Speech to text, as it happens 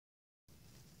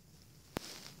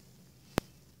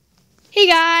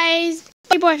guys,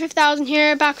 your boy 5000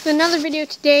 here, back with another video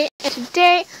today. And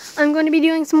today I'm going to be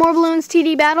doing some more balloons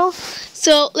TD battle.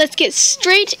 So let's get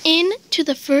straight into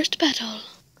the first battle.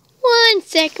 1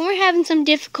 second, we're having some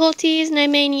difficulties and I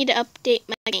may need to update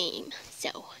my game.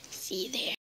 So see you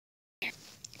there.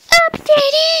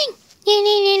 Updating.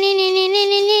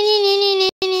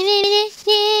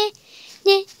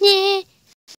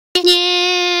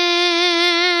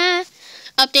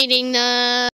 Updating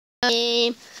the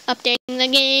game. Updating the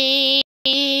game.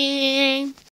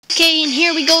 Okay, and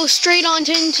here we go straight on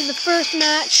into the first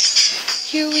match.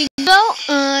 Here we go.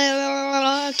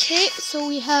 Okay, so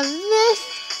we have this.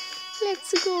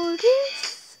 Let's go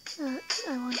this.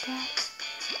 I want that.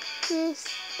 This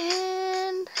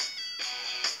and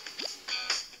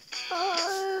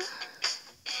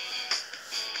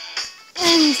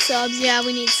subs. Yeah,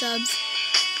 we need subs.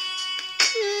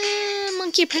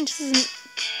 Monkey Apprentice isn't.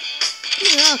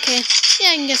 Okay.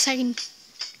 Yeah, I guess I can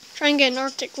try and get an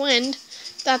Arctic Wind.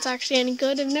 If that's actually any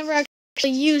good. I've never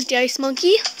actually used the Ice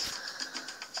Monkey.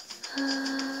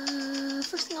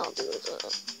 First thing I'll do is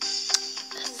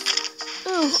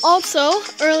oh, also,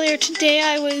 earlier today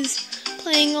I was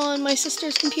playing on my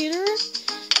sister's computer,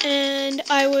 and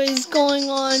I was going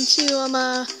on to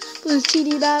Blues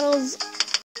TD battles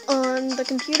on the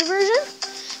computer version,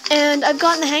 and I've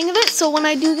gotten the hang of it, so when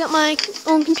I do get my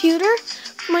own computer,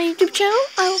 my YouTube channel,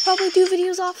 I will probably do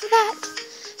videos off of that,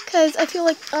 because I feel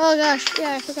like, oh gosh,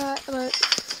 yeah, I forgot about,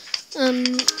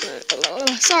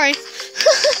 sorry,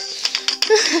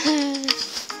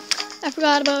 I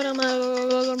forgot about,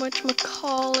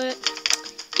 whatchamacallit,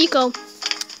 Eco,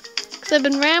 because I've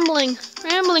been rambling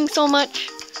so much,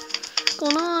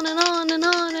 going on and on and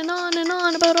on and on and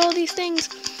on about all these things.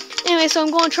 Anyway, so I'm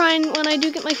going to try and, when I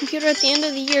do get my computer at the end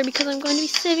of the year, because I'm going to be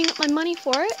saving up my money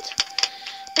for it.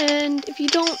 And if you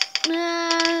don't,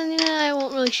 I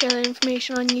won't really share that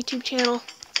information on YouTube channel.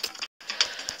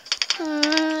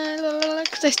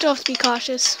 Because I still have to be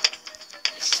cautious.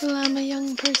 I still am a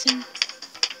young person.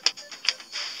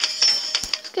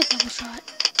 Let's get double shot.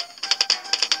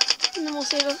 And then we'll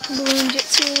save up for balloon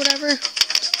jitsu or whatever.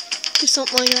 Do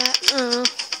something like that. I don't know.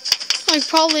 Like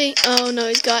probably, oh no,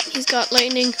 he's got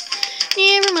lightning.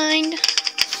 Never mind.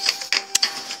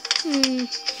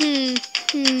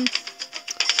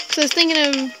 So I was thinking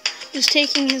of just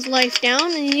taking his life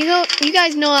down, and you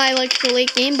guys know I like the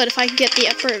late game, but if I could get the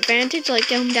upper advantage, like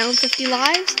get him down 50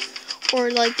 lives,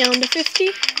 or like down to 50,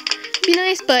 it'd be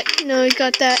nice. But you know, he's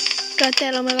got that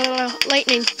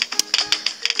lightning.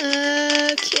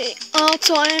 Okay.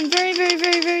 Also, I am very, very,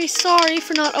 very, very sorry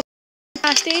for not uploading the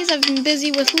past days. I've been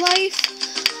busy with life.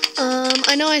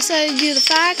 I know I said I'd do the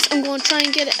facts. I'm going to try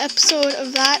and get an episode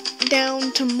of that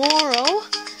down tomorrow.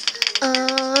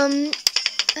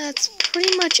 That's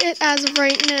pretty much it as of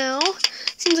right now.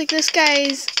 Seems like this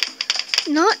guy's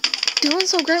not doing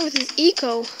so great with his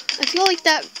eco. I feel like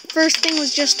that first thing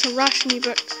was just to rush me,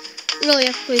 but really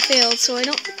epically failed. So I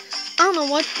don't know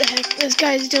what the heck this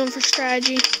guy's doing for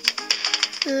strategy.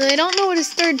 I don't know what his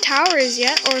third tower is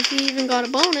yet, or if he even got a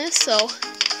bonus. So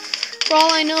for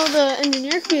all I know, the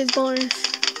engineer could be his bonus.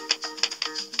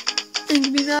 And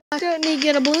could be back out and he'd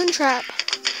get a balloon trap.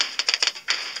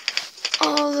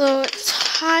 Although it's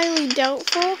highly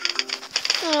doubtful.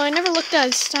 Oh, I never looked at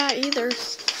his stat either.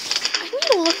 I need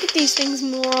to look at these things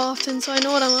more often so I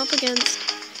know what I'm up against.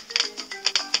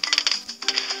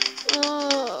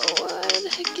 Oh, why the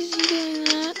heck is he doing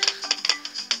that?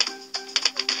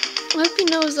 I hope he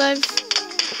knows I've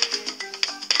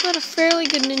got a fairly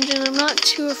good ninja and I'm not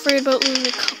too afraid about losing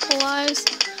a couple lives.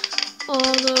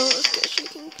 Although, let's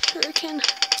get shuriken.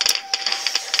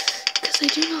 I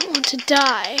do not want to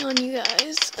die on you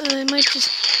guys. I might just,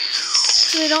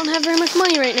 because I don't have very much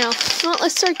money right now. Well,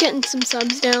 let's start getting some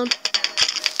subs down.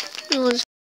 And we'll just,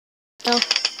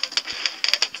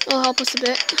 it'll help us a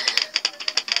bit.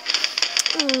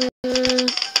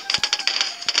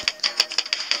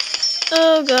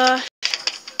 Oh gosh.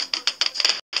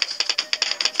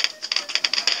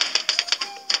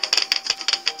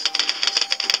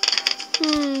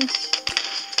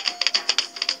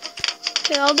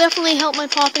 Okay, I'll definitely help my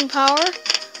popping power.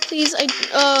 Please, Why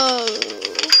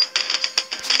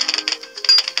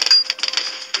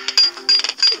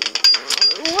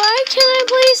can't I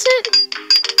place it?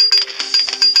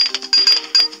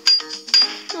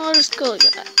 I'll just go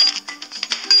like that.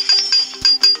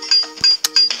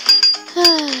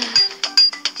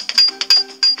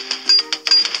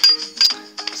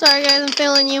 Sorry guys, I'm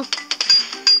failing you.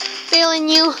 Failing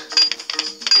you.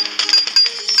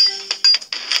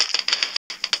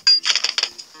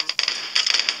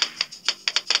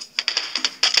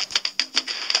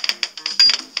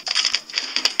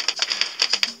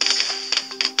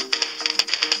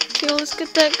 let's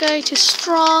get that guy to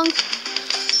strong.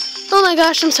 Oh my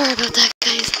gosh, I'm sorry about that,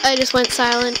 guys. I just went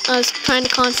silent. I was trying to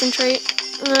concentrate.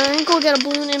 I think we'll get a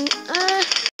balloon in.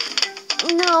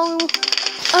 No.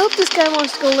 I hope this guy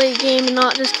wants to go late game and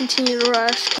not just continue to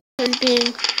rush. He's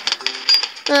being...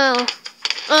 Oh,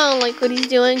 I don't like what he's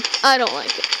doing. I don't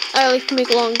like it. I like to make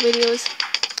long videos.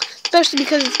 Especially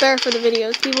because it's better for the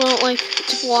videos. People don't like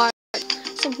to watch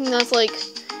something that's like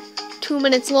 2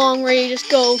 minutes long where you just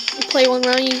go, you play one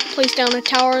round, you place down a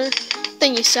tower,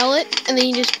 then you sell it, and then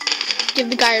you just give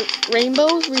the guy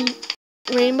rainbows.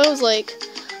 Rainbows, like,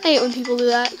 I hate when people do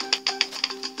that.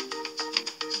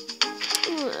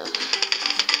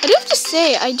 I do have to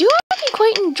say, I do actually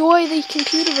quite enjoy the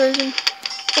computer version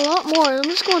a lot more. I'm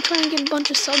just going to try and get a bunch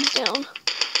of subs down.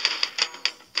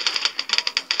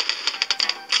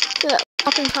 Get that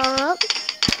popping power up.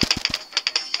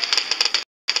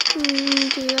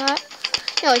 Do that.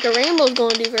 Yeah, like a rainbow's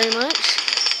going to do very much.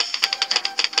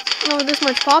 Not with this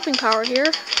much popping power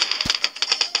here.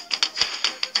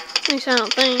 At least I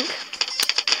don't think.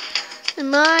 In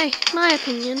my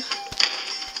opinion.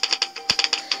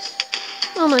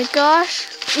 Oh my gosh.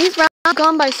 These rounds have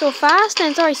gone by so fast and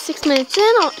it's already 6 minutes in.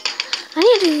 I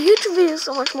need to do YouTube videos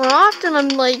so much more often. I'm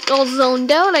like all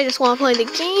zoned out. I just want to play the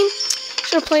game.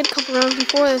 Should have played a couple rounds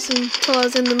before this until I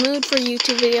was in the mood for a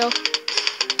YouTube video.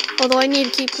 Although I need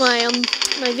to keep my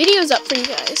my videos up for you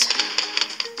guys.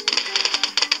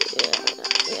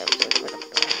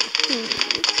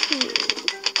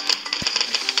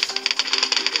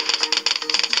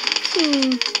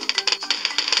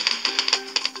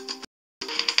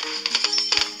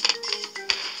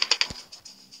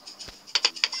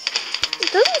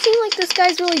 It doesn't seem like this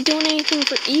guy's really doing anything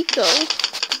for eco.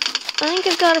 I think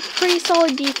I've got a pretty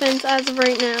solid defense as of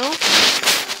right now.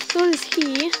 So does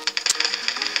he.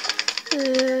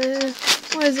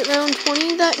 What is it, round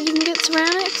 20 that you can get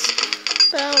ceramics?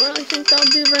 But I don't really think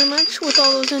that'll do very much with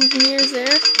all those engineers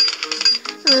there.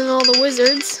 And then all the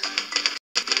wizards.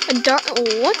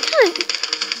 What kind of...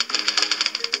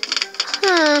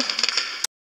 Huh.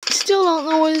 Still don't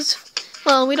know what his...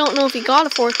 Well, we don't know if he got a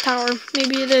 4th tower.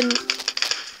 Maybe he didn't.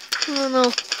 I don't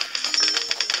know.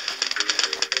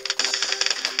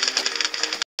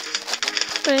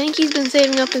 But I think he's been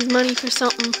saving up his money for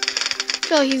something. I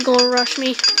feel like he's going to rush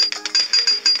me.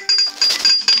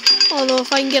 Although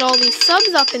if I can get all these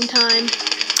subs up in time,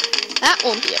 that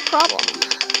won't be a problem.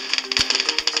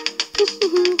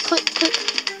 Click, click.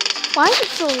 Why is it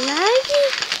so laggy?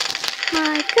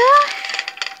 My gosh.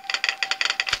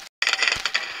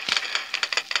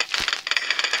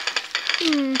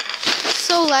 It's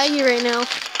so laggy right now.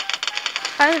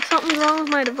 Either something's wrong with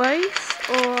my device,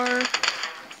 or...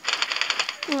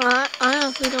 Well, I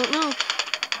honestly don't know.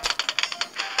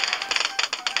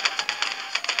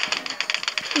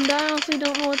 And I honestly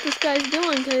don't know what this guy's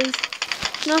doing, because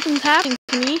nothing's happening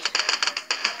to me.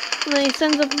 And then he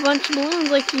sends up a bunch of balloons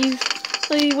like he's...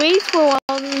 So he waits for a while,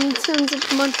 and then sends up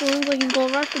a bunch of balloons like he's going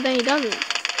to rush, but then he doesn't.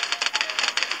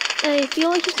 And I feel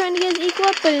like he's trying to get his eco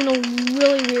up, but in a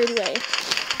really weird way.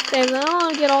 Okay, I don't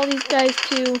want to get all these guys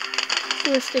to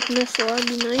ballistic missile, that'd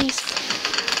be nice.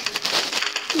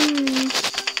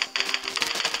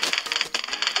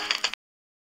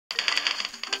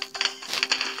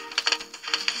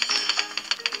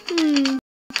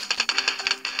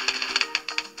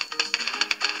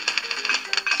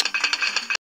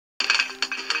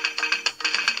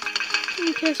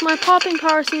 Okay, so my popping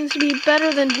power seems to be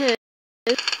better than his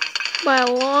by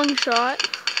a long shot.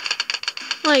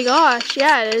 My gosh,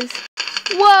 yeah it is.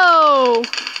 Whoa!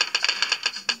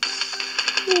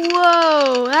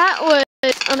 Whoa, that was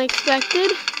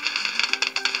unexpected.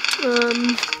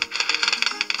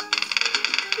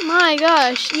 My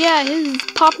gosh, yeah, his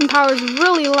popping power is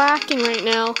really lacking right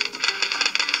now.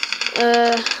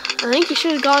 I think he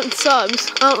should have gotten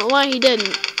subs. I don't know why he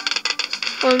didn't.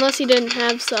 Or unless he didn't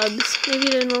have subs. Maybe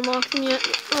he didn't unlock them yet.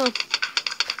 Oh.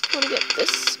 I want to get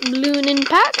this balloon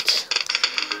impact.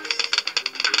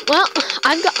 Well,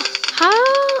 I've got...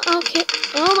 How? Okay.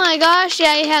 Oh my gosh,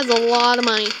 yeah, he has a lot of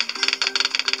money.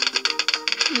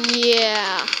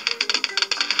 Yeah.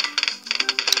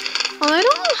 Well, I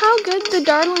don't know how good the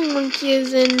Dartling Monkey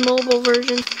is in mobile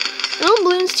version. I know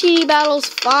Bloons TD Battles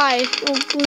 5. Well,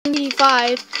 Bloons TD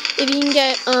 5. If you can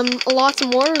get lots of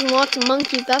mortars and lots of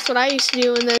monkeys, that's what I used to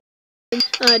do. And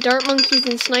then dart monkeys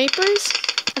and snipers.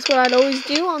 That's what I'd always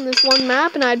do on this one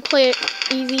map. And I'd play it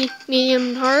easy, medium,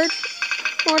 and hard.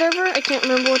 Or whatever. I can't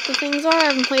remember what the things are. I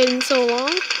haven't played in so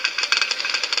long.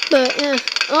 But, yeah.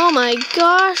 Oh my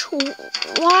gosh.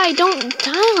 Why? Don't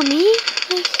die on me.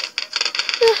 Like,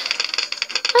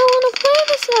 I want to play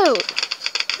this out.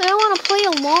 I want to play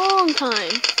a long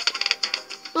time.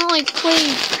 Not like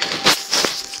play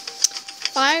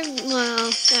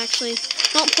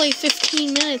not play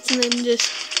 15 minutes and then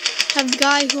just have the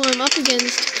guy who I'm up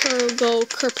against go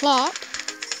kerplop.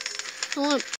 I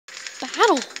want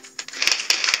battle.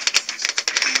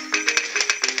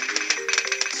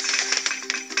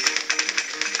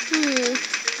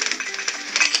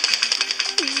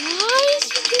 Why is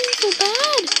he doing so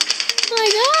bad? My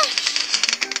gosh.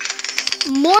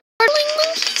 More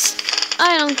monkeys?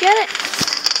 I don't get it.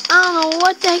 I don't know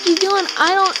what the heck he's doing.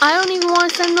 I don't even want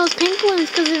to send those pink balloons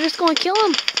because they're just going to kill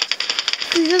him.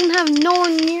 He doesn't have nowhere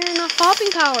near enough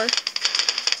popping power.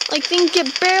 Like, things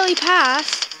get barely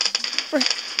past. For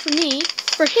me.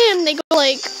 For him, they go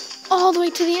like all the way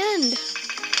to the end.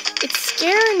 It's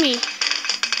scaring me.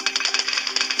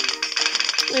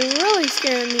 They're really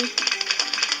scaring me.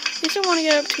 At least I want to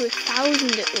get up to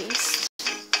 1,000 at least.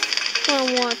 That's what I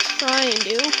want to try and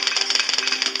do.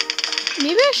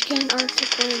 Maybe I should get an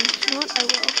Arctic wind. You know what? I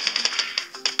will.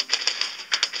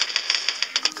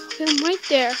 Get him right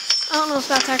there. I don't know if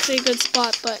that's actually a good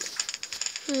spot, but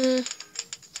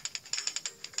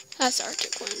that's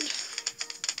Arctic wind.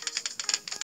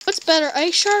 What's better,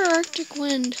 ice shard or Arctic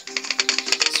wind?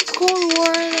 It's Cold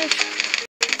War.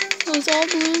 Those all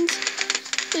balloons,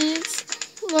 and it's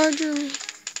larger.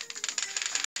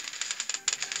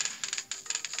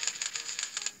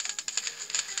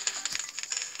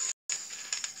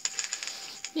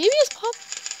 Maybe his pop.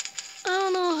 I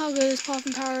don't know how good his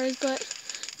popping power is, but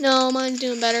no, mine's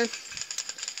doing better.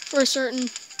 For certain.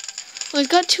 Oh, he's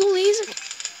got 2 laser.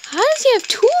 How does he have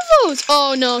 2 of those?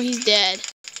 Oh no, he's dead.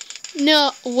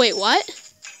 No, wait, what?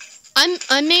 I'm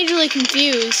majorly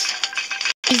confused.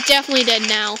 He's definitely dead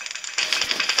now.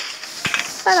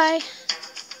 Bye bye.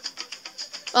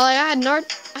 Well, I had an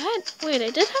wait, I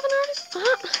did have an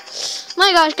artist?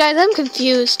 My gosh, guys, I'm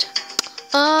confused.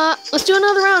 Let's do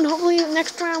another round. Hopefully the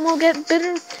next round we'll get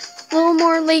better, a little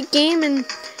more late game and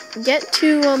get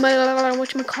to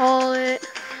whatchamacallit.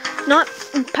 Not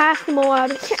past the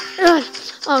Moab.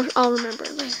 I'll remember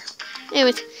it later.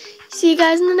 Anyways, see you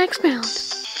guys in the next round.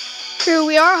 Here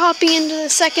we are hopping into the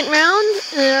second round.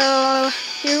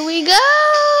 Here we go.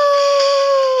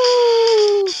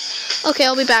 Okay,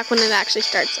 I'll be back when it actually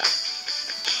starts up.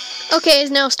 Okay,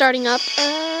 it's now starting up.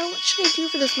 What should I do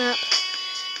for this map?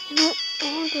 You know,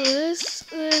 I'll go this.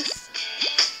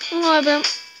 Oh, I bet.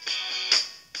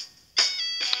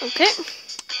 Okay.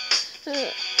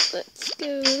 Let's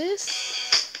go this.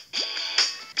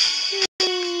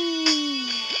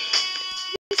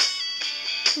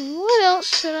 What else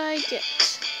should I get?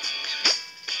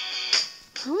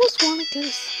 I almost want to get a...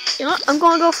 You know what? I'm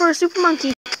going to go for a super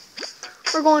monkey.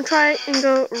 We're going to try and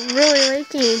go really late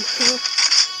game. So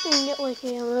and get like a,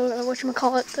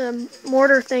 whatchamacallit, the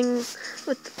mortar thing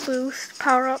with the boost,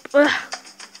 power up. Ugh. I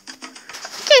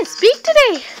can't speak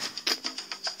today.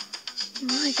 Oh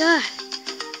my god. I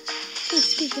can't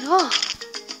speak at all.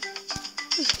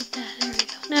 Let's get that. There we go.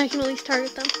 Now I can at least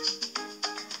target them.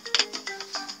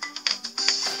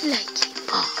 Like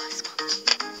boss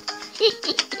monkey.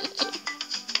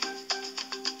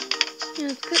 Yeah,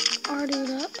 let's get Ardu'd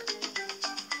up.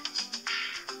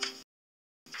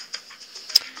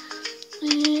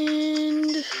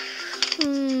 And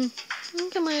I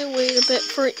think I might wait a bit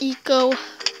for eco.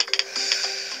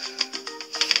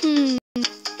 You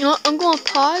know what? I'm going to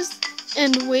pause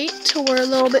and wait till we're a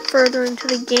little bit further into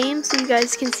the game so you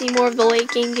guys can see more of the late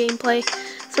game gameplay.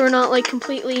 So we're not like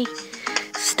completely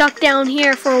stuck down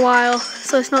here for a while.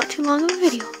 So it's not too long of a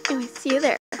video. Anyway, see you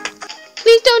there.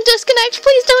 Please don't disconnect.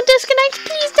 Please don't disconnect.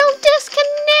 Please don't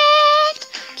disconnect.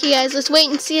 Okay, guys, let's wait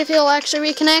and see if it'll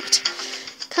actually reconnect.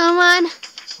 Come on.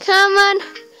 Come on.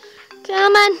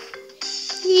 Come on.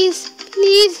 Please.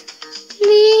 Please.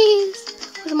 Please.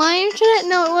 Was it my internet?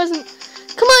 No, it wasn't.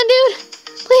 Come on, dude.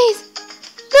 Please.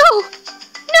 No.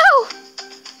 No.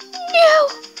 No.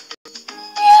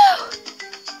 No.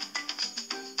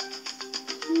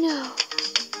 No.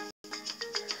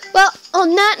 Well,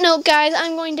 on that note, guys,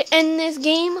 I'm going to end this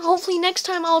game. Hopefully next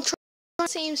time I'll try the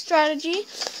same strategy.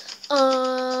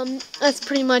 That's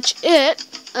pretty much it.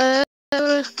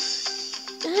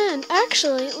 And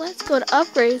actually, let's go to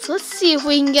upgrades. Let's see if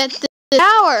we can get the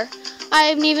tower. I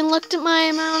haven't even looked at my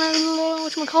amount of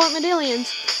whatchamacallit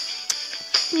medallions.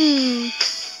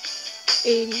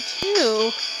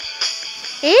 82.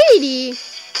 80?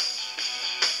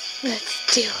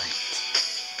 Let's do it.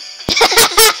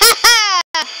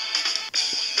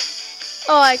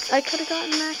 Oh, I could have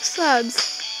gotten max subs.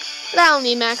 But I don't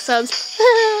need max subs.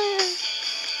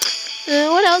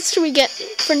 What else should we get?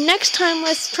 For next time,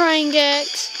 let's try and get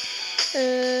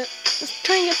the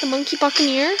Monkey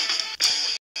Buccaneer.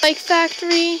 Bike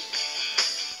Factory.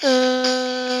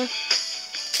 The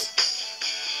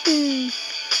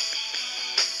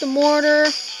mortar.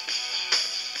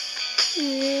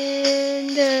 And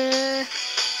the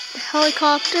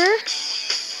helicopter.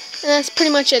 And that's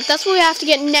pretty much it. That's what we have to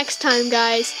get next time,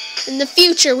 guys. In the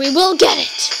future, we will get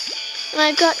it. And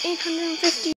I've got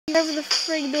 850, whatever the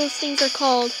frig those things are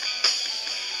called.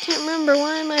 Can't remember.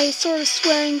 Why am I sort of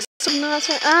swearing, so not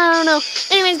swearing? I don't know.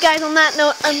 Anyways, guys, on that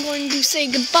note, I'm going to say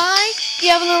goodbye. If you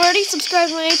haven't already, subscribe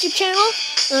to my YouTube channel.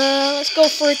 Let's go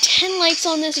for 10 likes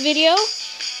on this video.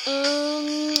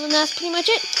 And that's pretty much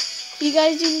it. Hope you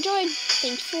guys enjoyed.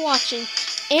 Thanks for watching.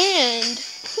 And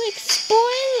quick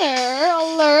spoiler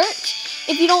alert.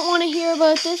 If you don't want to hear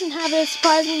about this and have it a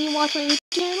surprise when you watch my YouTube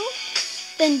channel,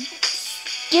 then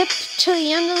skip to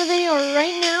the end of the video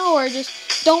right now, or just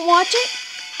don't watch it.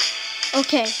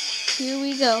 Okay, here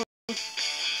we go.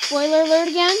 Spoiler alert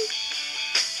again.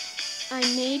 I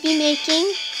may be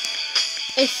making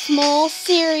a small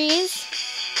series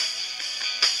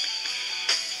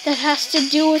that has to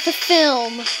do with a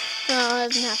film. Well, it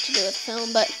doesn't have to do with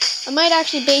film, but I might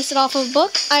actually base it off of a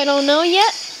book. I don't know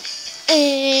yet.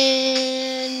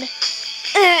 And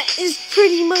that is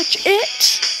pretty much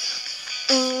it.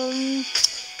 And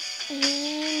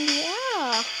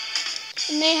yeah.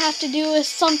 It may have to do with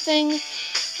something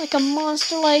like a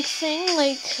monster-like thing,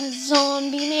 like a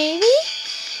zombie maybe.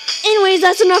 Anyways,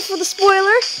 that's enough for the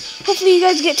spoiler. Hopefully you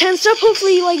guys get tensed up.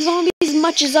 Hopefully you like zombies as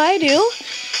much as I do.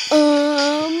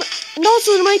 And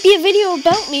also there might be a video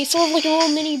about me, sort of like a little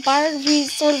mini biography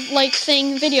sort of like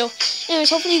thing video. Anyways,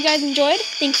 hopefully you guys enjoyed.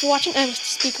 Thanks for watching. I have to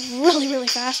speak really, really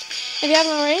fast. If you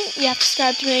haven't already, you have to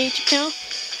subscribe to my YouTube channel.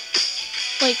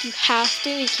 Like, you have to.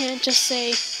 You can't just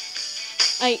say...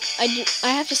 I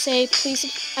have to say, please...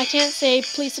 I can't say,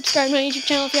 please subscribe to my YouTube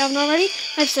channel if you haven't already.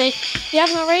 I have to say, if you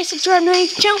haven't already, subscribe to my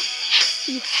YouTube channel.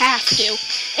 You have to.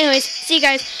 Anyways, see you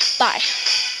guys. Bye.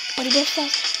 Buddy,